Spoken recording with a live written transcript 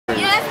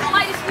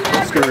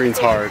Scootering's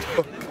hard.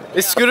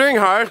 Is scootering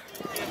hard?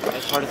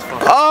 It's hard as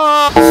fuck.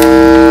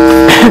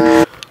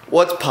 Oh!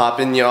 What's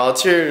poppin', y'all?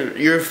 It's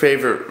your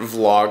favorite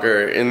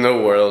vlogger in the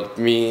world,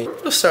 me. I'm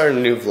gonna start a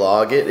new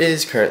vlog. It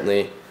is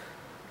currently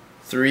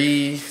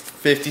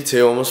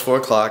 3:52, almost 4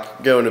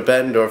 o'clock. Going to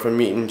Bettendorf. I'm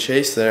meeting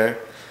Chase there.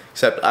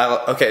 Except,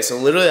 okay, so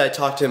literally I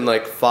talked to him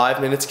like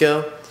 5 minutes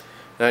ago,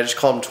 and I just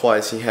called him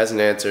twice. He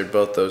hasn't answered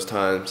both those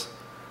times.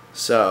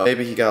 So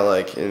maybe he got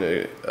like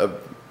in a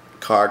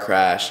car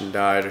crash and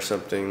died or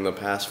something in the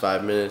past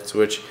 5 minutes,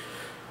 which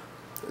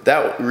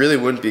that really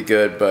wouldn't be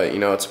good, but you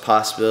know, it's a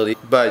possibility.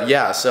 But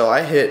yeah, so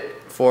I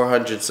hit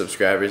 400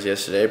 subscribers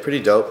yesterday, pretty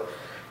dope.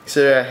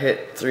 Consider I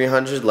hit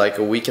 300 like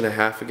a week and a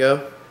half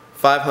ago.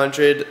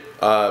 500,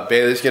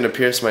 Bailey's gonna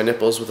pierce my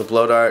nipples with a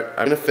blow dart.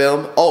 I'm gonna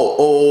film,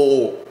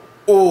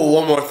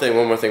 one more thing.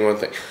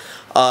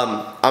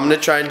 I'm gonna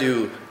try and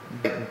do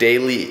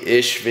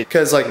daily-ish,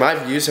 because like my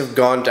views have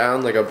gone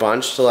down like a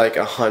bunch to like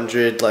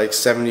 100, like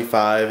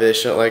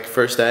 75-ish like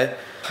first day.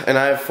 And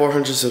I have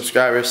 400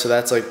 subscribers, so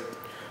that's like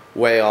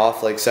way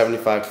off. Like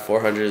 75 to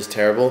 400 is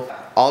terrible.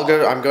 I'm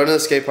going to the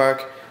skate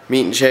park,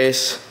 meeting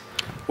Chase.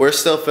 We're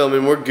still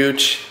filming, we're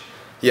gooch.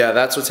 Yeah,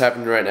 that's what's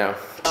happening right now.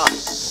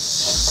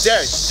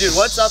 Derek, dude,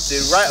 what's up,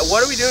 dude? What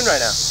are we doing right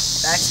now?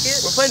 Back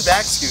scoot? We're playing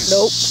back scoot.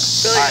 Nope.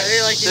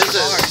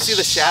 See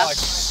the shaft?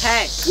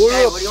 Hey, what do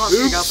you want for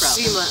your GoPro?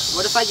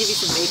 What if I give you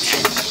some vape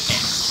shit?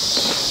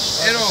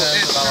 It'll turn on.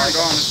 It's probably not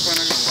gonna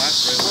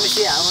last for it. Let me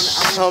see. I want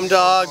Home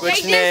dog,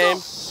 what's your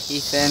name?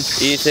 Ethan.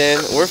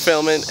 Ethan, we're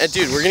filming. And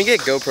dude, we're gonna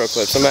get GoPro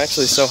clips. I'm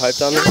actually so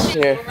hyped on this.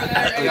 Here.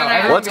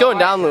 What's going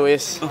down,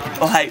 Luis? Oh,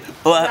 hi.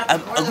 Oh,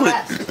 I'm going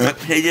to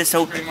play this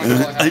song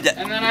that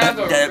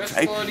I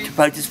tried to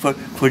practice for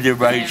the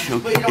ride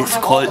show. It's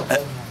called,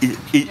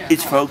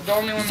 it's from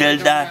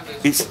Zelda.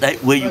 It's like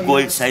when you go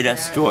inside a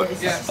store.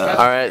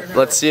 Alright,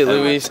 let's see it,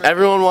 Luis.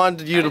 Everyone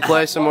wanted you to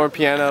play some more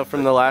piano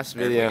from the last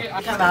video.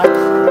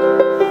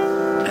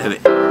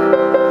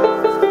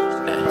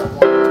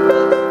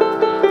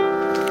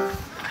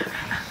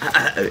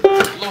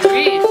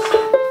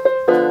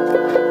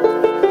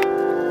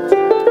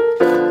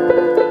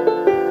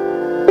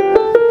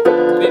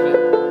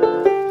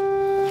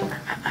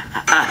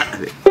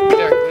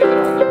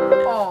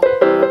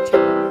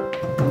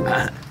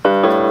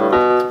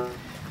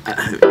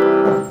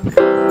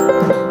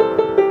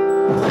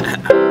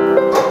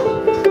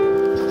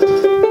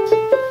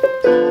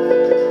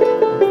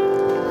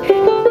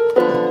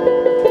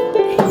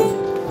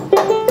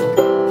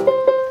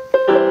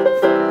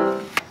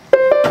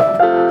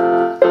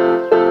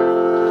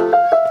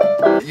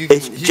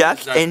 It's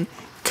Jack and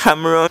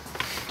Cameron.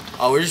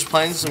 Oh, we're just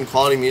playing some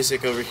quality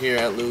music over here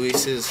at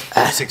Luis's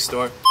music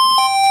store.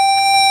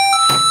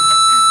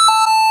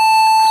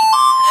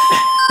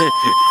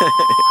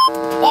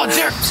 Oh,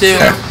 2,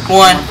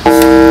 1.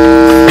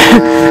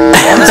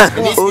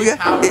 Oh yeah,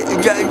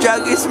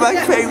 Jack is my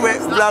favorite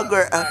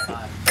vlogger.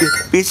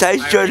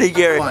 Besides Jordan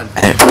Garrett.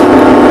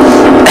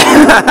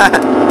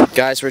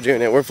 Guys, we're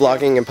doing it. We're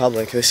vlogging in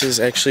public. This is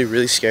actually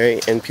really scary,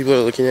 and people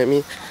are looking at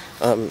me.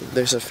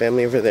 There's a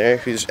family over there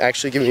who's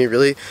actually giving me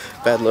really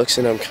bad looks,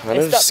 and I'm kind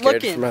of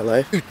scared for my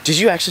life. Dude, did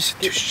you actually?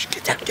 Dude, shh,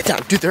 get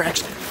down. Dude, they're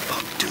actually.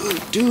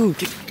 Dude,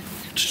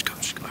 just go.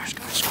 Dude,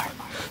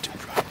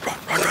 run.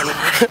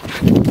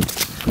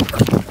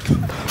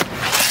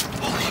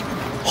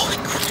 Holy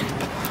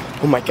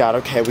crap! Oh my God.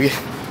 Okay,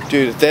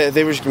 dude,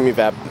 they were just giving me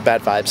bad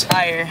vibes.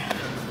 Higher.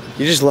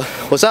 You just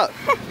what's up?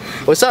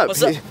 What's up?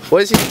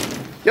 What is he?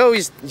 Yo,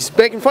 he's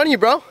making fun of you,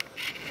 bro.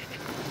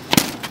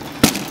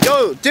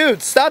 Yo,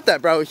 dude, stop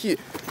that, bro. Yo, you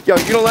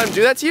don't let him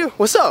do that to you?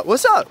 What's up?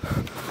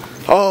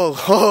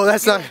 Oh,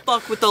 that's not.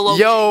 Fuck with the low.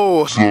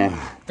 Yo.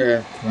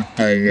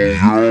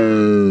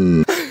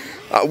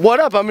 What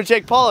up? I'm a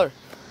Jake Pauler.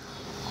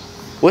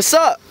 What's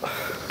up?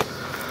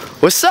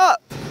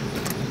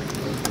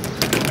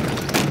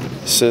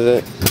 This is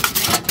it.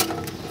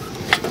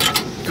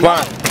 Come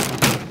on.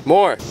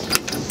 More.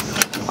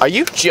 Are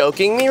you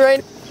joking me right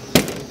now?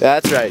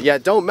 That's right. Yeah,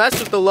 don't mess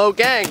with the low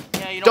gang.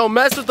 Don't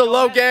mess with the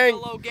low gang.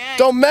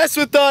 Don't mess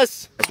with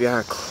us.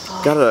 Yeah,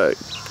 gotta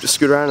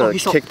scoot around and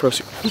kick pro.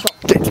 Dip.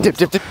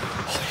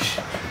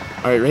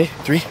 All right, ready?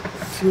 3,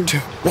 2,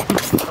 1.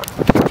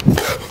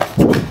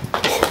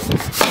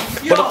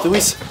 What up,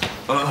 Luis?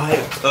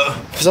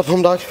 What's up,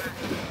 home dog?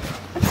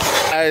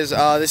 Guys,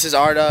 this is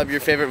R-Dub, your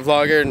favorite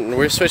vlogger, and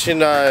we're switching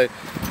to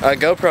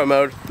GoPro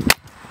mode.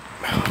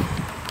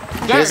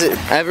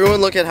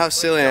 Everyone look at how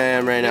silly I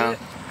am right now.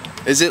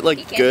 Is it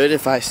like good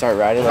if I start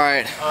riding?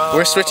 Alright,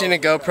 we're switching to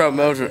GoPro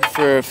mode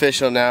for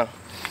official now.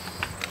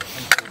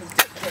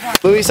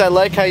 Luis, I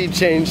like how you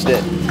changed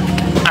it.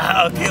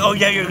 Okay, oh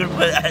yeah, you're gonna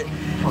put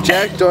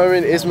Jack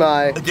Dorman is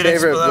my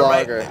favorite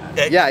vlogger.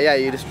 Right? Yeah,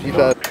 you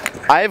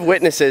I have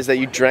witnesses that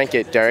you drank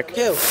it, Derek.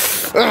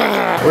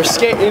 We're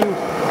skating.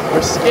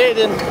 Lopez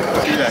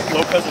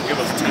will give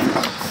us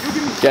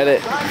 10. Get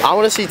it. I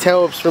want to see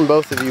tail whips from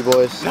both of you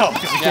boys. No,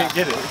 because you can't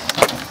get it.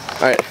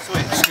 Alright.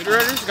 Wait, scooter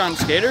riders gone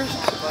skaters?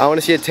 I want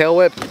to see a tail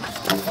whip.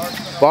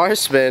 Bar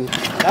spin.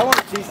 That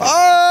one's decent.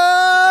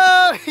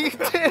 Oh!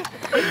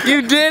 You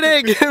You did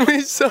it! Give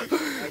me some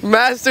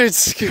mastered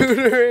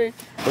scootering.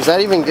 Was that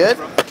even good?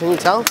 Can you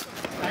tell?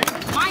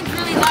 Mine's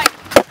really light.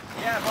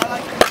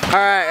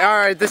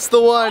 Alright, this is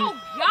the one. Oh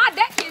God,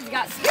 that kid's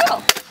got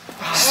skill.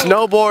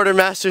 Snowboarder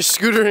master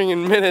scootering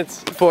in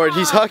minutes for it.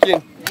 He's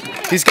hucking.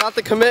 He's got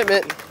the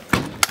commitment.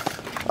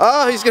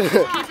 Oh, he's gonna.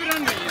 Keep it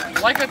under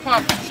you. Like a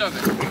pop, shove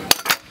it.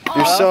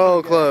 You're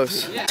so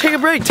close. Take a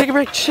break,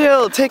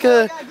 chill, take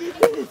a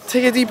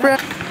deep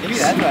breath. Maybe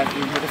that's what I have to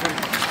do different.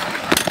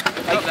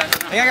 I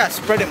think I gotta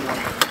spread it more.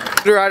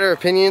 Scooter rider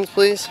opinions,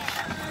 please.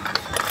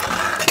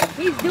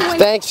 He's doing.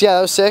 Thanks, yeah,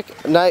 that was sick.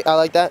 I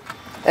like that.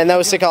 And that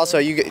was sick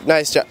also.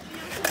 Nice job.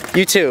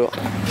 You too.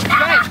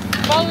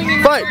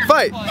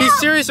 Fight! He's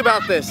serious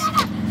about this.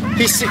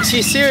 He's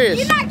serious.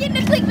 You're not getting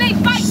a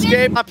clickbait fight,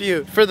 man. Escape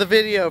you for the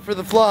video, for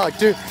the vlog,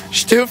 dude.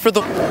 Just do it for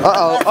the.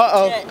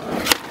 Uh-oh.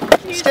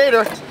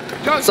 Skater.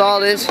 That's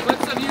all it is.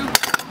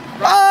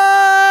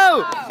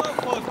 Oh!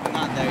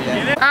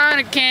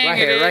 I can't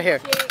get it. Right here.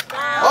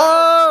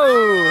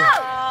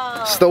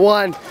 Oh! It's the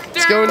one.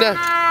 It's going down.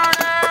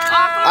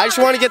 I just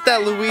want to get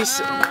that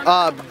Luis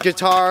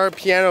guitar,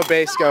 piano,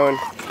 bass going.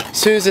 As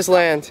soon as this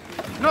lands.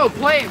 No,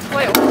 play it.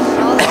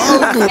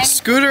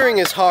 Scootering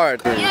is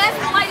hard. Yeah, that's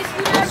the lightest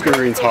scooter.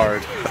 Scootering's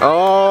hard.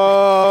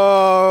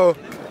 Oh!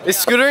 Is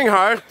scootering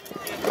hard?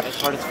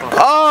 As hard as fun.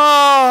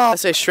 Oh! I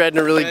say shred in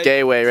a really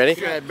gay way. Ready?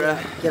 Shred, bro.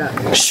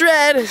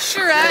 Shred!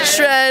 Shred!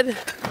 Shred!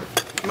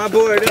 My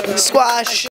board. Squash!